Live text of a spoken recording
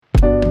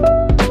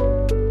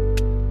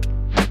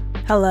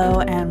Hello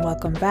and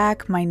welcome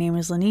back. My name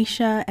is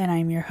Lanisha and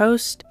I'm your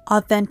host.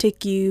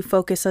 Authentic You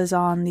focuses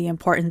on the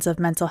importance of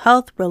mental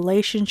health,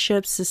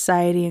 relationships,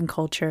 society, and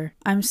culture.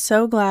 I'm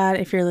so glad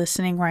if you're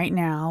listening right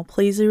now.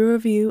 Please leave a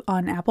review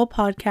on Apple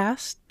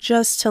Podcasts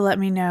just to let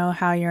me know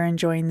how you're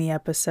enjoying the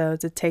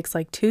episodes. It takes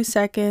like 2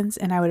 seconds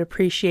and I would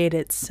appreciate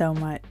it so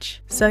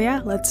much. So yeah,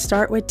 let's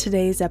start with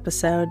today's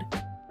episode.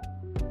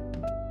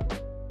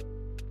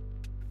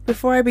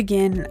 Before I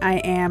begin, I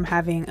am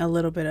having a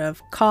little bit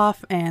of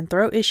cough and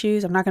throat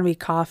issues. I'm not going to be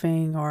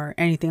coughing or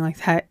anything like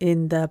that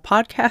in the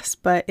podcast,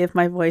 but if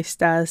my voice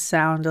does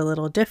sound a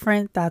little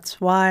different, that's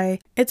why.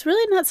 It's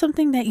really not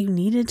something that you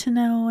needed to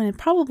know, and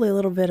probably a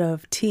little bit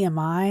of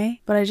TMI,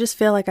 but I just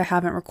feel like I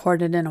haven't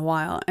recorded in a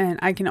while, and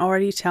I can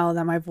already tell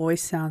that my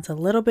voice sounds a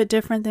little bit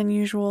different than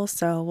usual,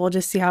 so we'll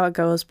just see how it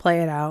goes,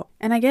 play it out.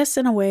 And I guess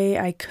in a way,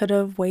 I could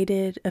have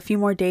waited a few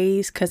more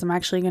days because I'm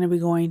actually going to be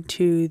going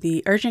to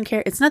the urgent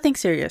care. It's nothing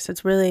serious.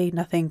 It's really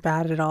nothing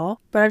bad at all.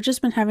 But I've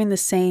just been having the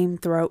same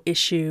throat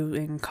issue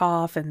and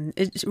cough, and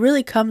it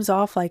really comes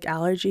off like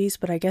allergies,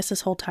 but I guess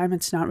this whole time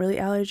it's not really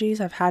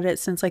allergies. I've had it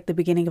since like the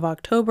beginning of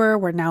October.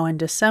 We're now in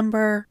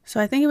December.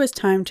 So I think it was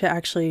time to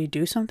actually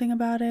do something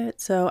about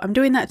it. So I'm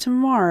doing that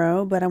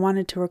tomorrow, but I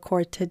wanted to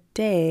record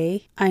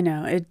today. I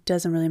know it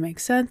doesn't really make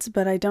sense,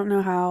 but I don't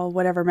know how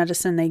whatever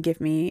medicine they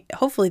give me,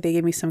 hopefully they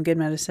give me some good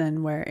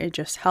medicine where it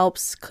just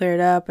helps clear it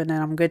up and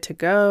then I'm good to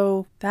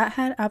go. That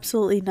had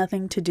absolutely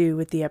nothing to do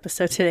with the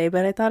episode today,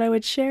 but I thought I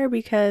would share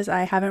because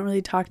I haven't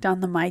really talked on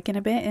the mic in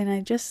a bit and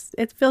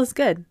it feels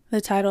good.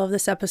 The title of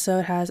this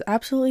episode has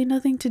absolutely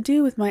nothing to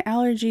do with my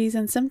allergies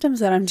and symptoms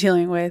that I'm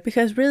dealing with,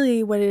 because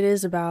really what it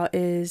is about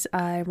is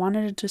I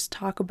wanted to just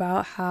talk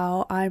about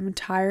how I'm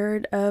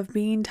tired of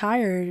being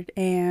tired,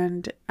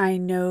 and I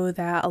know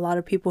that a lot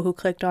of people who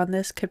clicked on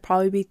this could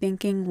probably be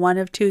thinking one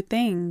of two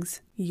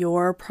things.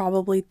 You're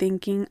probably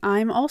thinking,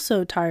 I'm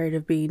also tired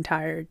of being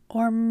tired.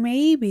 Or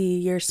maybe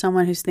you're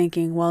someone who's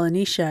thinking, well,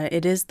 Anisha,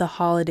 it is the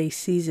holiday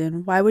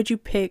season. Why would you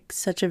pick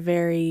such a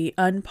very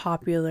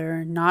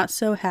unpopular, not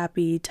so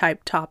happy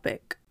type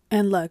topic?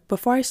 And look,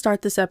 before I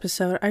start this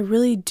episode, I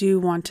really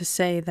do want to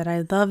say that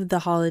I love the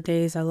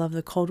holidays. I love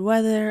the cold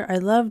weather. I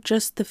love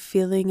just the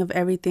feeling of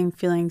everything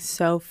feeling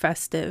so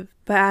festive.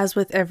 But as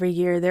with every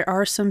year, there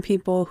are some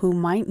people who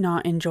might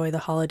not enjoy the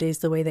holidays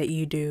the way that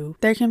you do.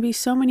 There can be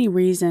so many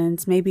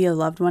reasons. Maybe a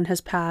loved one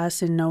has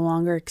passed and no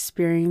longer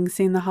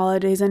experiencing the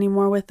holidays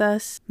anymore with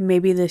us.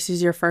 Maybe this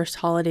is your first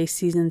holiday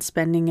season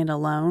spending it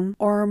alone.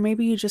 Or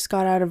maybe you just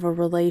got out of a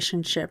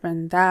relationship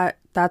and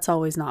that's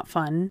always not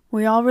fun.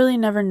 We all really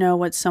never know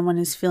what someone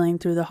is feeling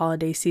through the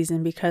holiday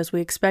season because we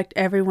expect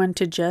everyone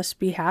to just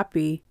be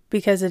happy.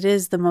 Because it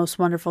is the most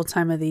wonderful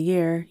time of the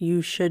year,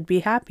 you should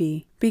be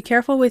happy. Be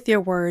careful with your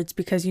words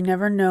because you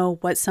never know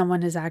what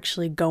someone is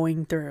actually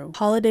going through.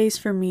 Holidays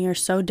for me are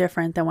so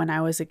different than when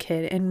I was a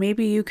kid, and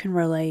maybe you can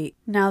relate.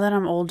 Now that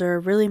I'm older,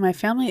 really my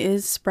family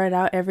is spread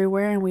out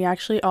everywhere and we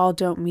actually all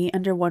don't meet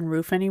under one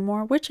roof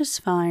anymore, which is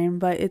fine,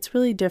 but it's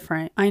really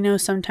different. I know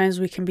sometimes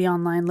we can be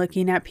online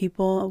looking at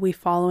people we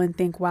follow and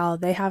think, wow,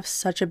 they have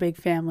such a big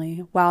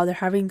family. Wow, they're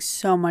having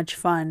so much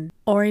fun.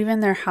 Or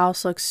even their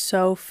house looks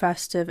so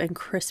festive and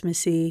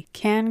Christmassy.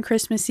 Can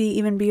Christmassy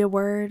even be a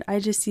word? I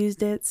just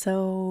used it,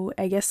 so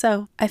I guess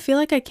so. I feel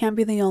like I can't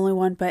be the only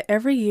one, but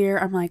every year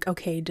I'm like,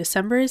 okay,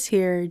 December is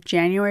here.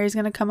 January is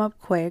going to come up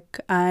quick.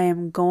 I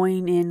am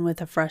going in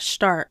with a fresh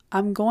start.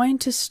 I'm going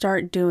to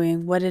start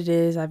doing what it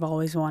is I've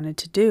always wanted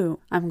to do.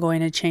 I'm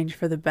going to change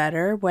for the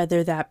better,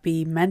 whether that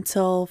be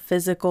mental,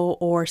 physical,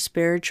 or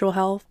spiritual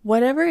health.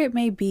 Whatever it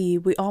may be,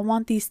 we all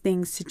want these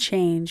things to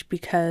change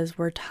because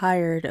we're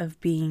tired of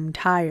being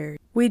tired.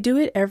 We do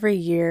it every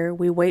year.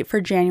 We wait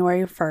for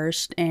January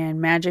 1st and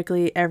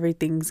magically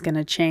everything's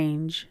gonna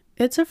change.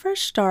 It's a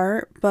fresh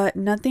start, but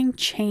nothing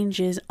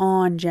changes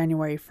on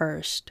January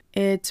 1st.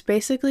 It's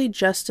basically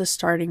just a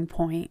starting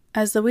point.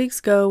 As the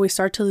weeks go, we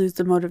start to lose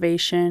the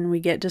motivation,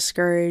 we get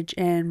discouraged,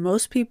 and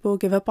most people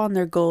give up on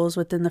their goals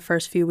within the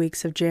first few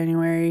weeks of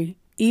January.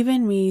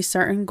 Even me,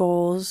 certain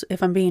goals,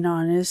 if I'm being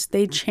honest,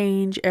 they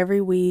change every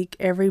week,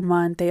 every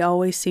month. They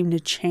always seem to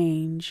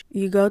change.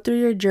 You go through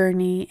your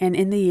journey and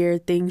in the year,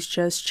 things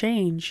just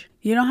change.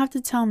 You don't have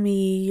to tell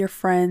me, your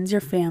friends,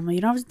 your family,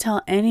 you don't have to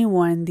tell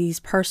anyone these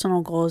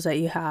personal goals that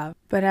you have.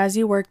 But as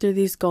you work through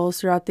these goals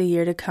throughout the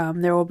year to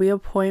come, there will be a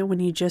point when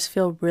you just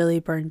feel really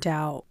burnt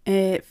out.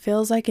 It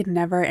feels like a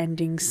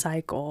never-ending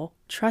cycle.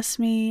 Trust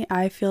me,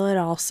 I feel it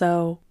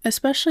also.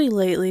 Especially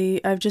lately,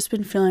 I've just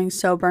been feeling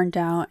so burnt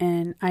out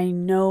and I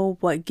know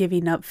what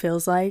giving up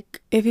feels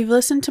like. If you've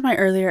listened to my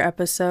earlier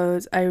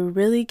episodes, I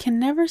really can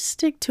never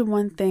stick to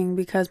one thing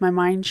because my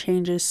mind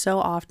changes so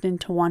often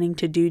to wanting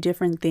to do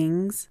different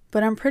things.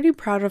 But I'm pretty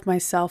proud of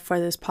myself for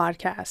this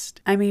podcast.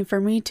 I mean, for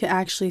me to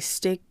actually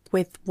stick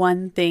with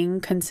one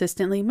thing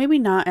consistently, maybe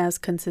not as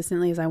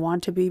consistently as I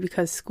want to be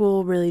because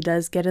school really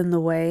does get in the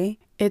way.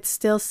 It's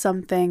still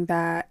something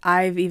that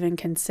I've even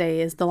can say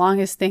is the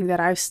longest thing that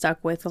I've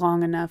stuck with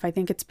long enough. I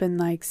think it's been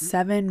like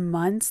 7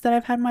 months that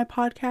I've had my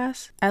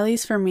podcast. At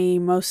least for me,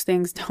 most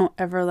things don't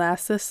ever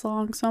last this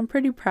long, so I'm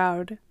pretty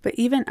proud. But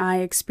even I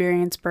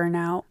experience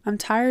burnout. I'm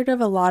tired of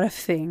a lot of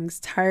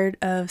things, tired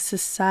of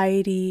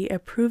society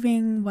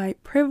approving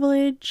white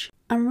privilege.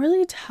 I'm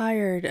really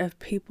tired of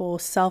people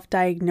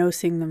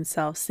self-diagnosing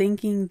themselves,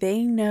 thinking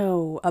they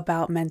know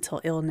about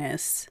mental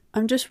illness.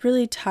 I'm just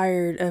really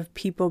tired of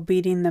people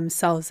beating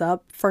themselves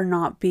up for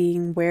not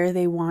being where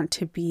they want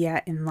to be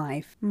at in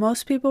life.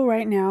 Most people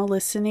right now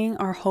listening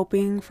are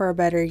hoping for a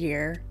better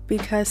year,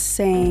 because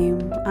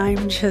same,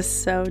 I'm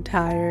just so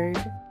tired.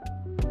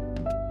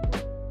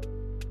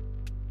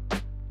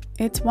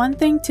 It's one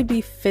thing to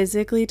be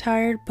physically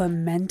tired, but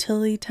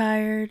mentally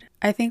tired.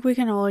 I think we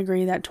can all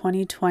agree that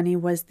 2020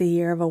 was the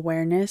year of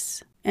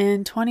awareness.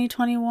 And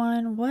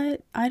 2021,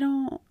 what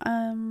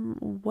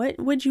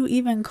would you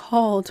even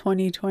call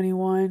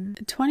 2021?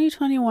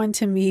 2021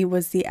 to me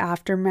was the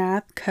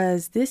aftermath,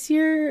 because this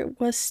year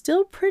was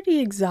still pretty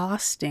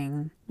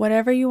exhausting.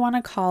 Whatever you want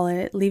to call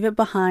it, leave it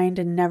behind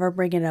and never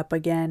bring it up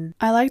again.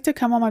 I like to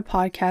come on my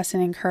podcast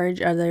and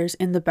encourage others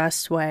in the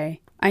best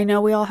way. I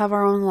know we all have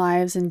our own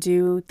lives and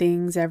do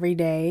things every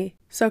day,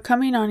 so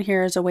coming on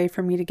here is a way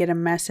for me to get a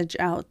message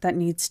out that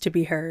needs to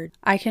be heard.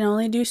 I can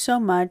only do so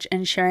much,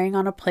 and sharing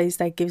on a place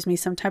that gives me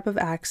some type of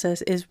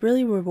access is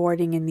really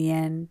rewarding in the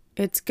end.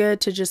 It's good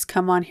to just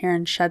come on here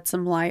and shed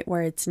some light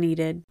where it's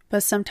needed.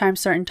 But sometimes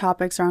certain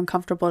topics are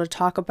uncomfortable to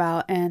talk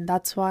about, and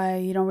that's why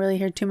you don't really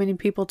hear too many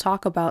people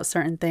talk about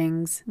certain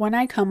things. When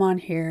I come on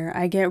here,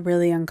 I get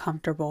really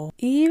uncomfortable.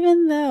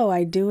 Even though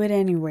I do it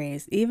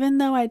anyways, even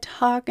though I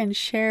talk and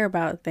share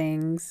about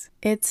things,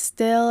 it's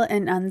still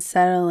an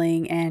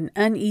unsettling and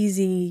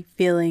uneasy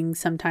feeling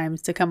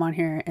sometimes to come on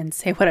here and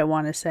say what I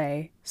want to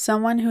say.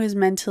 Someone who is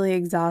mentally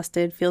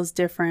exhausted feels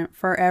different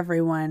for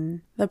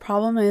everyone. The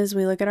problem is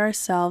we look at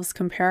ourselves,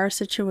 compare our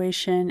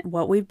situation,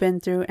 what we've been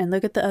through, and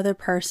look at the other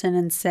person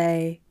and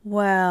say,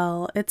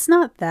 well, it's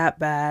not that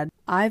bad.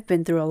 I've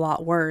been through a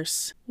lot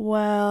worse.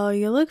 Well,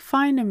 you look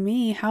fine to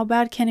me. How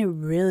bad can it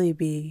really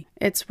be?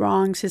 It's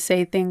wrong to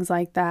say things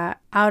like that.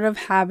 Out of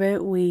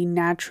habit, we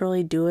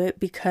naturally do it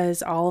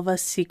because all of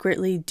us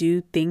secretly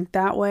do think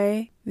that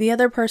way. The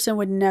other person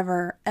would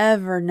never,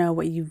 ever know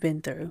what you've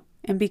been through.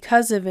 And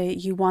because of it,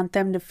 you want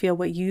them to feel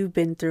what you've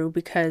been through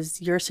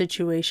because your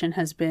situation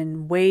has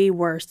been way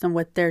worse than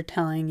what they're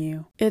telling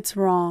you. It's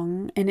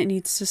wrong and it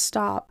needs to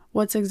stop.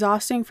 What's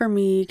exhausting for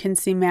me can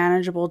seem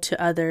manageable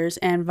to others,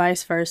 and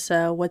vice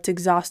versa. What's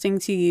exhausting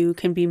to you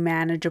can be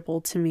manageable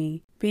to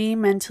me.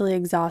 Being mentally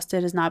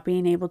exhausted is not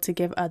being able to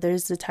give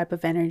others the type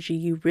of energy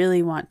you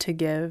really want to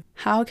give.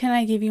 How can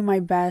I give you my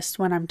best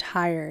when I'm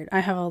tired?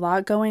 I have a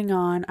lot going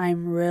on.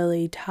 I'm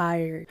really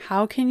tired.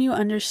 How can you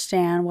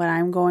understand what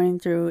I'm going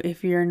through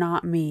if you're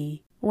not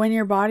me? When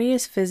your body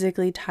is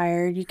physically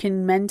tired, you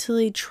can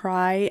mentally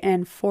try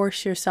and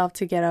force yourself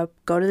to get up,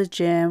 go to the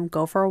gym,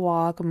 go for a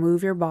walk,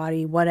 move your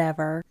body,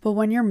 whatever. But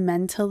when you're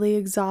mentally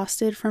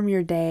exhausted from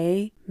your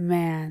day,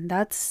 man,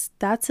 that's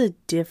a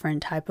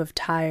different type of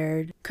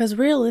tired. Because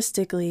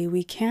realistically,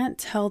 we can't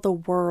tell the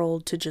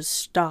world to just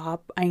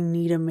stop. I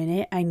need a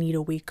minute. I need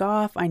a week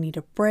off. I need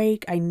a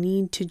break. I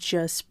need to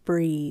just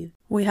breathe.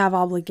 We have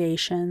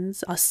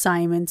obligations,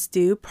 assignments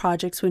due,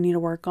 projects we need to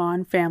work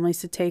on, families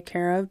to take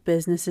care of,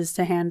 businesses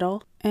to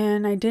handle.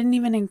 And I didn't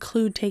even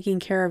include taking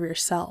care of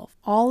yourself.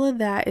 All of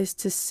that is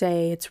to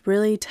say it's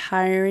really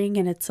tiring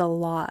and it's a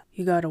lot.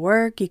 You go to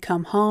work, you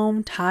come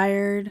home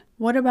tired.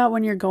 What about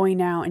when you're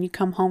going out and you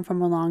come home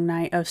from a long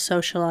night of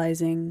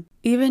socializing?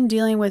 Even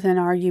dealing with an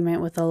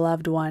argument with a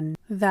loved one.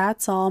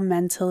 That's all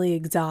mentally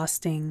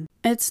exhausting.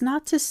 It's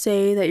not to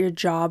say that your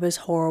job is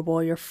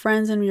horrible, your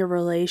friends and your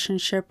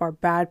relationship are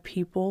bad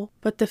people,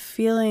 but the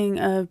feeling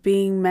of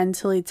being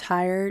mentally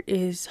tired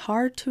is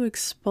hard to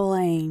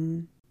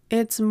explain.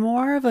 It's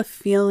more of a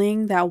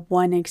feeling that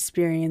one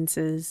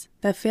experiences.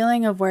 The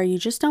feeling of where you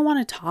just don't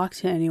want to talk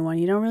to anyone.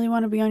 You don't really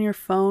want to be on your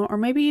phone, or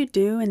maybe you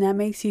do and that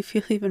makes you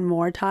feel even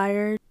more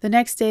tired. The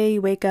next day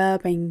you wake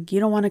up and you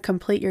don't want to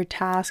complete your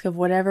task of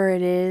whatever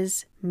it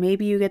is.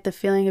 Maybe you get the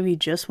feeling of you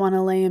just want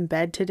to lay in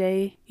bed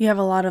today. You have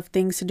a lot of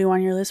things to do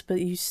on your list,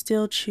 but you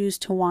still choose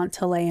to want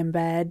to lay in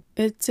bed.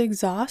 It's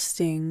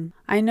exhausting.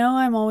 I know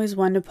I'm always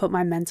one to put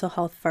my mental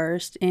health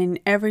first in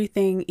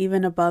everything,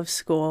 even above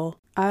school.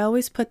 I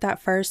always put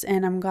that first,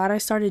 and I'm glad I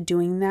started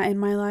doing that in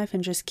my life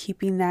and just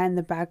keeping that in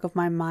the back of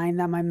my mind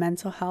that my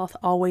mental health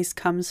always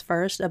comes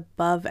first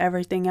above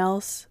everything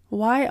else.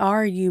 Why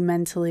are you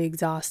mentally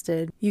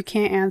exhausted? You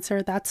can't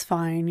answer, that's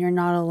fine, you're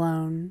not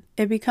alone.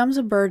 It becomes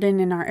a burden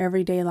in our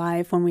everyday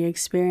life when we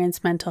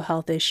experience mental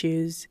health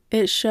issues.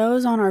 It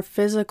shows on our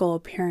physical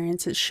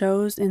appearance, it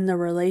shows in the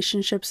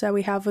relationships that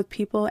we have with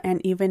people,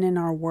 and even in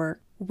our work.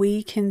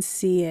 We can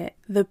see it.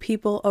 the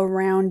people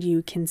around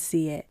you can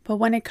see it. But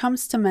when it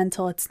comes to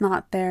mental, it's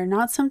not there,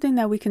 not something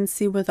that we can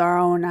see with our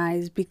own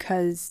eyes,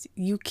 because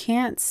you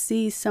can't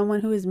see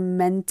someone who is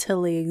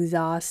mentally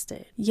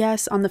exhausted.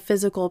 Yes, on the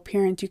physical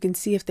appearance, you can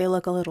see if they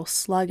look a little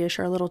sluggish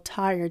or a little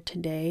tired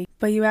today,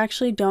 but you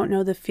actually don't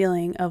know the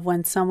feeling of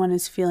when someone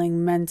is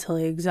feeling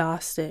mentally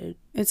exhausted.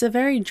 It's a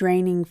very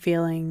draining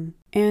feeling.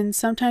 And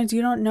sometimes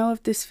you don't know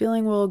if this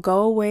feeling will go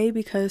away,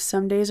 because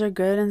some days are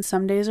good and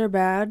some days are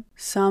bad.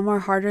 Some are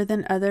harder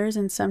than others,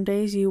 and some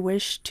days you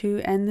wish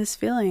to end this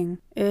feeling.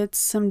 It's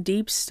some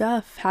deep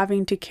stuff,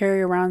 having to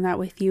carry around that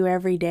with you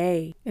every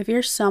day. If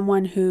you're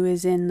someone who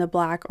is in the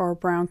Black or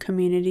brown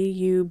community,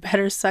 you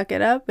better suck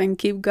it up and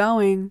keep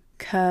going,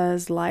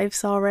 because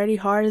life's already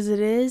hard as it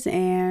is,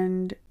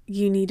 and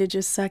you need to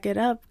just suck it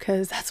up,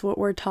 because that's what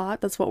we're taught.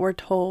 That's what we're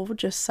told.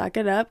 Just suck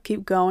it up,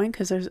 keep going,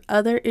 because there's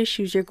other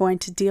issues you're going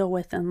to deal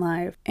with in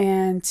life.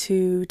 And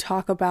to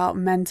talk about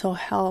mental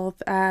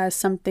health as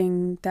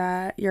something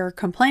that you're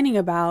complaining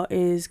about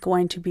is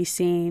going to be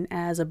seen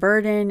as a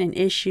burden, an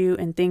issue,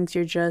 and things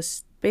you're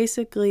just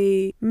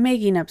basically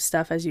making up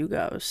stuff as you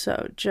go.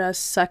 So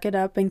just suck it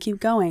up and keep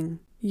going.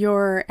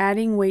 You're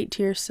adding weight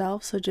to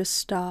yourself, so just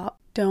stop.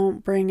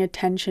 Don't bring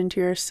attention to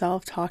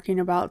yourself talking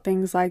about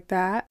things like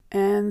that,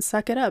 and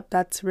suck it up.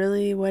 That's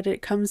really what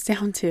it comes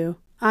down to.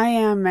 I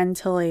am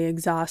mentally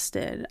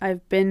exhausted.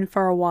 I've been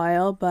for a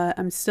while, but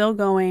I'm still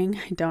going.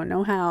 I don't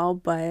know how,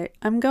 but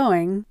I'm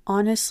going.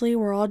 Honestly,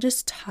 we're all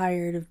just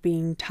tired of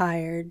being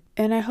tired.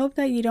 And I hope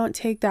that you don't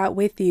take that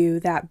with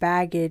you, that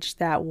baggage,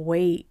 that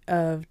weight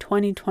of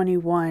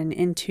 2021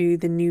 into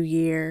the new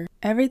year.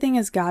 Everything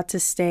has got to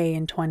stay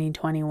in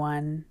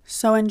 2021.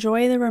 So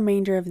enjoy the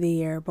remainder of the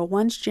year, but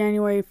once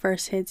January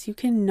 1st hits, you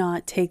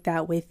cannot take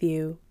that with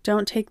you.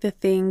 Don't take the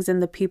things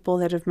and the people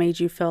that have made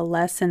you feel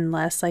less and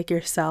less like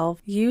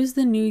yourself. Use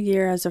the new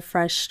year as a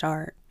fresh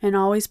start, and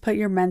always put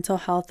your mental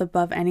health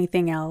above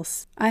anything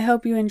else. I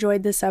hope you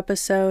enjoyed this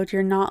episode.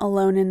 You're not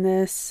alone in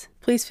this.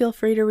 Please feel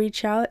free to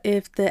reach out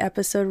if the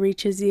episode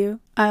reaches you.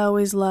 I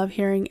always love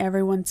hearing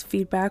everyone's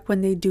feedback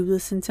when they do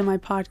listen to my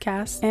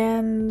podcast.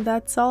 And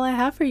that's all I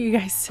have for you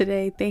guys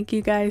today. Thank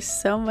you guys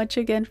so much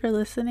again for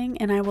listening,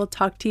 and I will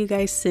talk to you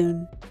guys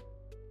soon.